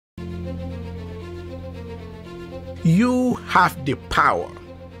You have the power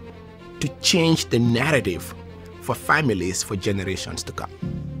to change the narrative for families for generations to come.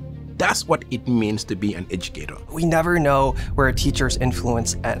 That's what it means to be an educator. We never know where a teacher's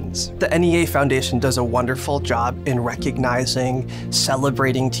influence ends. The NEA Foundation does a wonderful job in recognizing,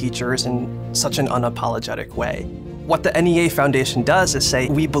 celebrating teachers in such an unapologetic way. What the NEA Foundation does is say,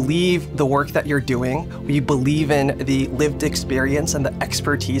 we believe the work that you're doing, we believe in the lived experience and the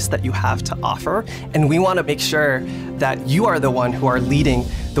expertise that you have to offer, and we want to make sure that you are the one who are leading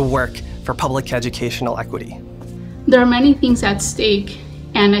the work for public educational equity. There are many things at stake,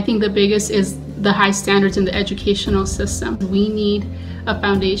 and I think the biggest is the high standards in the educational system. We need a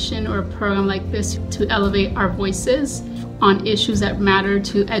foundation or a program like this to elevate our voices on issues that matter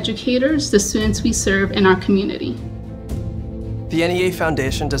to educators, the students we serve in our community. The NEA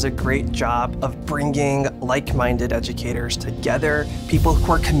Foundation does a great job of bringing like-minded educators together, people who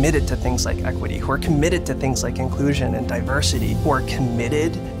are committed to things like equity, who are committed to things like inclusion and diversity, who are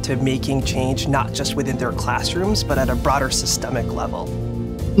committed to making change not just within their classrooms, but at a broader systemic level.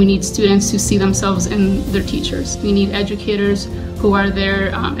 We need students to see themselves in their teachers. We need educators who are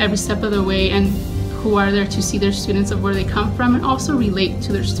there every step of the way and who are there to see their students of where they come from and also relate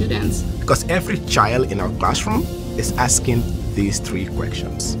to their students. Because every child in our classroom is asking these three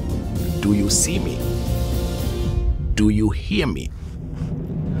questions. Do you see me? Do you hear me?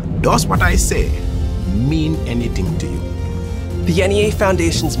 Does what I say mean anything to you? The NEA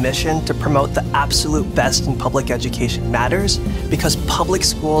Foundation's mission to promote the absolute best in public education matters because public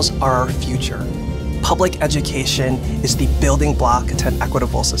schools are our future. Public education is the building block to an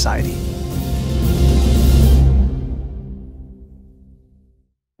equitable society.